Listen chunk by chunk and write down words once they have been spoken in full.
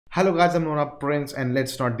Hello guys, I'm Nona Prince and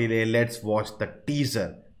let's not delay, let's watch the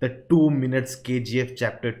teaser. The 2 minutes KGF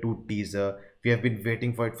chapter 2 teaser. We have been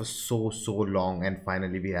waiting for it for so long and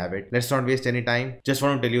finally we have it. Let's not waste any time. Just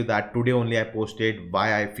want to tell you that today only I posted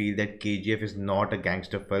why I feel that KGF is not a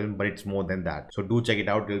gangster film but it's more than that. So do check it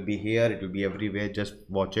out. It will be here, it will be everywhere. Just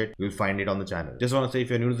watch it. You'll find it on the channel. Just want to say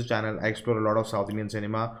if you're new to the channel, I explore a lot of South Indian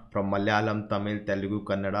cinema from Malayalam, Tamil, Telugu,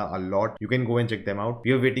 Kannada, a lot. You can go and check them out.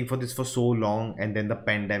 We are waiting for this for so long and then the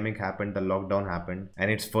pandemic happened, the lockdown happened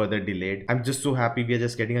and it's further delayed. I'm just so happy we are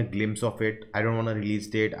just getting a glimpse of it. I don't want a release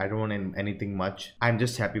date. I don't want anything much. I'm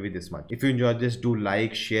just happy with this much. If you enjoyed this, do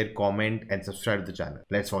like, share, comment and subscribe to the channel.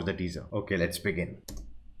 Let's watch the teaser. Okay, let's begin.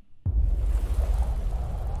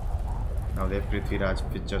 Now they have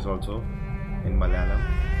Prithviraj pictures also in Malayalam.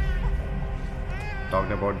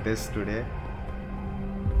 Talked about this today.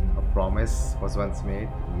 A promise was once made.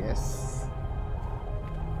 Yes.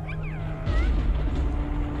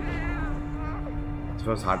 It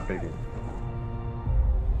was heartbreaking.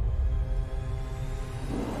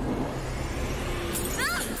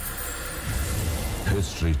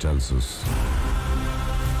 History tells us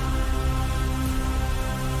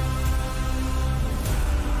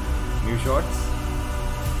New shots.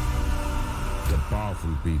 that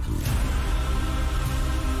powerful people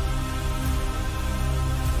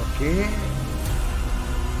Okay.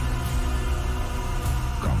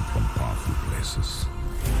 come from powerful places.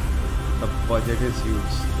 The budget is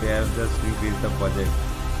huge. They have just increased the budget.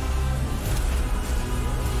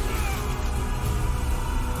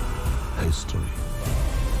 History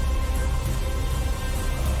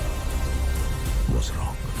was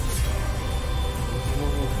wrong.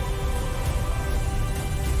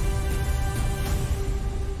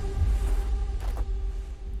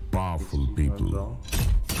 Powerful people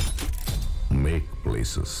make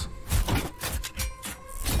places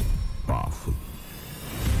powerful.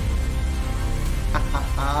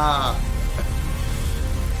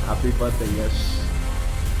 Happy birthday, Yash.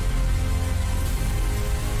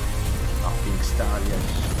 Fucking star,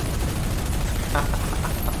 Yash.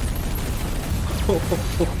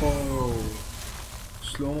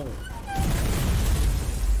 Slow mo.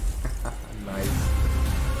 Nice.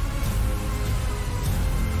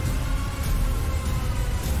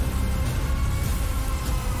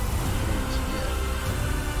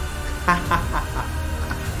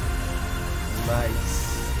 Nice.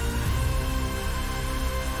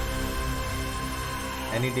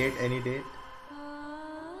 Any date? Any date?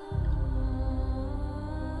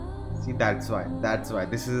 See, that's why.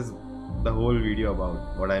 This is the whole video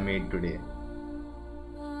about what I made today.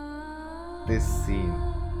 This scene,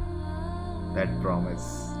 that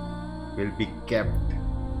promise, will be kept.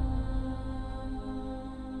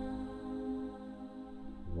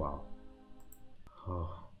 Wow. Oh.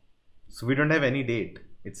 So we don't have any date.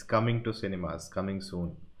 It's coming to cinemas, coming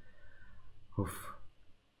soon. Oof.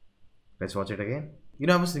 Let's watch it again. You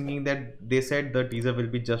know, I was thinking that they said the teaser will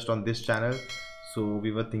be just on this channel. So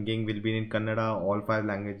we were thinking we'll be in Kannada, all 5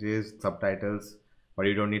 languages, subtitles. But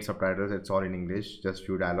you don't need subtitles, it's all in English. Just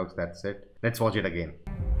few dialogues, that's it. Let's watch it again.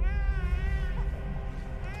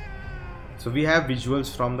 So we have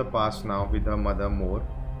visuals from the past now with the mother more.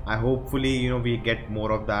 I hopefully, we get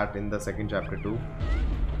more of that in the second chapter too.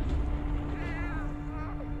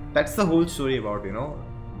 That's the whole story about,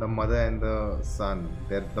 the mother and the son.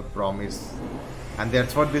 They're the promise. And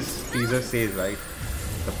that's what this teaser says, right?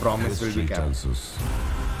 The promise will be kept.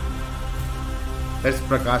 That's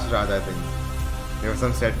Prakash Raj, I think. There were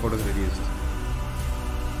some set photos released.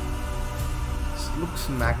 This looks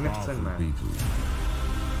magnificent, man.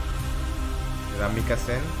 Ramika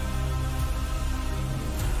Sen.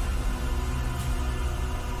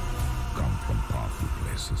 Come from powerful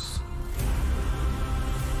places.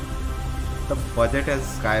 The budget has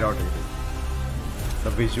skyrocketed. The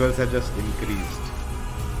visuals have just increased.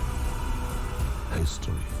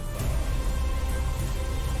 History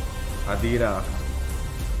Adira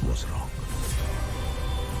was wrong.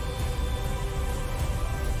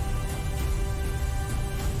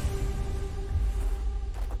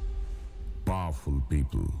 Powerful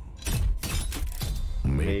people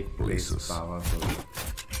make places powerful.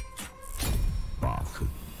 powerful.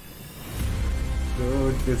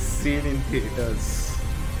 Dude, this scene in theaters.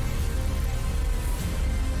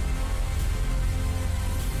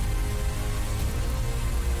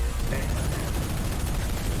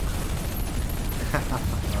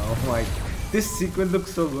 Oh my, this sequence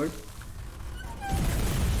looks so good.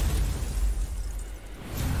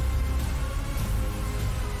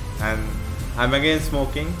 And I'm again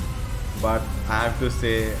smoking, but I have to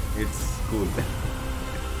say it's cool.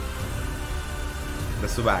 The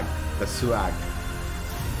swag.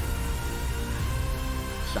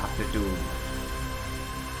 Chapter 2.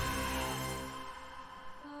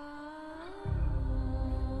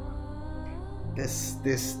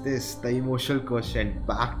 The emotional quotient,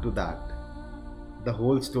 back to that. The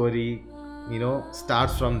whole story,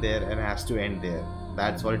 starts from there and has to end there.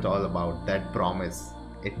 That's what it's all about. That promise,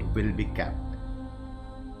 it will be kept.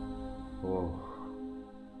 Oh.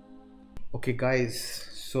 Okay, guys.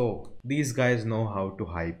 So these guys know how to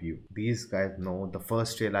hype you. These guys know. The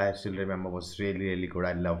first trailer I still remember was really good.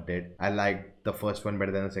 I loved it. I liked the first one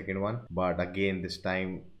better than the second one. But again, this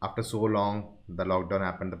time, after so long, the lockdown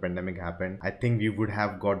happened, the pandemic happened. I think we would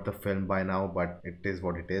have got the film by now, but it is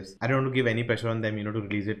what it is. I don't want to give any pressure on them, to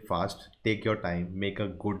release it fast. Take your time. Make a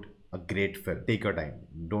great film. Take your time.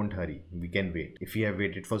 Don't hurry. We can wait. If we have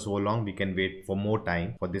waited for so long, we can wait for more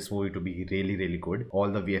time for this movie to be really good. All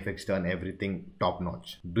the VFX done, everything top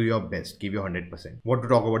notch. Do your best. Give your 100%. What to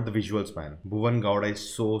talk about the visuals, man? Bhuvan Gowda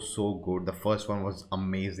is so good. The first one was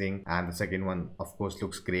amazing, and the second one, of course,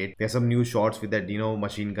 looks great. There's some new shots with that,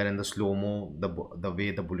 machine gun and the slow-mo, the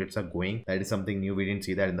way the bullets are going. That is something new. We didn't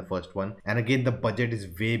see that in the first one. And again, the budget is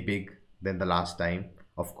way big than the last time.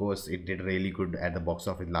 Of course, it did really good at the box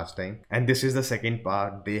office last time. And this is the second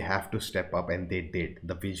part. They have to step up, and they did.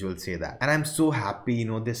 The visuals say that. And I'm so happy,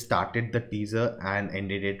 they started the teaser and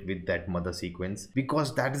ended it with that mother sequence.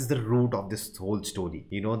 Because that is the root of this whole story.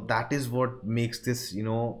 That is what makes this,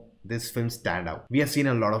 this film stand out. We have seen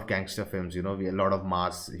a lot of gangster films, we have a lot of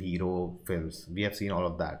mass hero films. We have seen all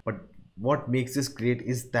of that. But what makes this great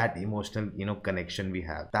is that emotional connection we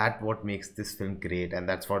have. That what makes this film great, and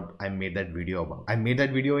that's what I made that video about. I made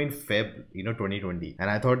that video in Feb 2020,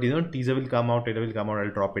 and I thought teaser will come out,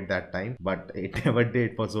 I'll drop it that time, but it never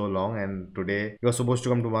did for so long. And today it was supposed to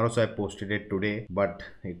come tomorrow, so I posted it today, but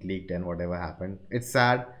it leaked and whatever happened. It's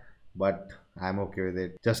sad, but I'm okay with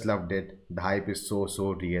it. Just loved it. The hype is so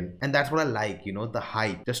real, and that's what I like, the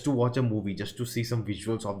hype. Just to watch a movie, just to see some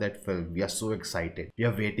visuals of that film. We are so excited. We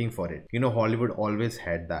are waiting for it. Hollywood always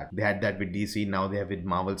had that. They had that with DC. Now they have with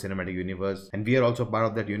Marvel Cinematic Universe, and we are also part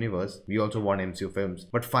of that universe. We also want MCU films.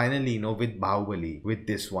 But finally, with Bahubali, with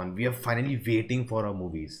this one, we are finally waiting for our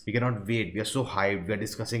movies. We cannot wait. We are so hyped. We are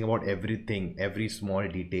discussing about everything, every small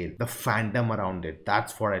detail, the fandom around it.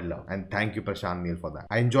 That's what I love. And thank you, Prashanth Neel, for that.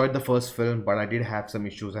 I enjoyed the first film, but I did have some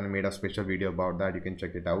issues, and I made a special video about that. You can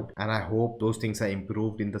check it out, and I hope those things are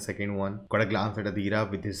improved in the second one. Got a glance at Adira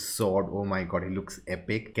with his sword. Oh my god, he looks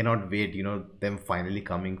epic. Cannot wait, them finally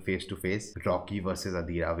coming face to face. Rocky versus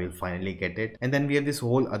Adira, we'll finally get it. And then we have this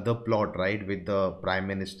whole other plot, right, with the Prime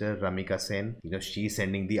Minister Ramika Sen. She's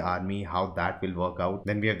sending the army, how that will work out.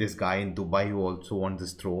 Then we have this guy in Dubai who also wants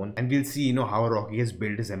this throne, and we'll see how Rocky has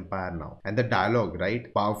built his empire now. And the dialogue,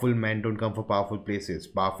 right, powerful men don't come for powerful places,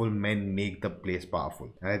 powerful men make the place powerful.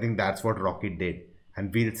 And I think that's what Rocky did.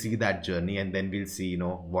 And we'll see that journey, and then we'll see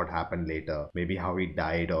what happened later, maybe how he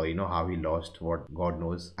died, or how he lost, what God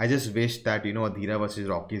knows. I just wish that Adira versus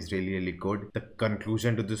Rocky is really good. The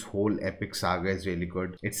conclusion to this whole epic saga is really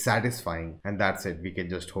good. It's satisfying, and that's it. We can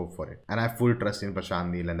just hope for it, and I have full trust in Prashanth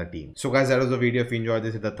Neel and the team. So guys, that was the video. If you enjoyed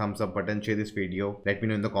this, hit the thumbs up button, share this video, let me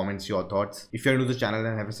know in the comments your thoughts. If you're new to the channel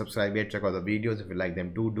and haven't subscribed yet, check out the videos. If you like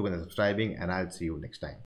them, do consider subscribing, and I'll see you next time.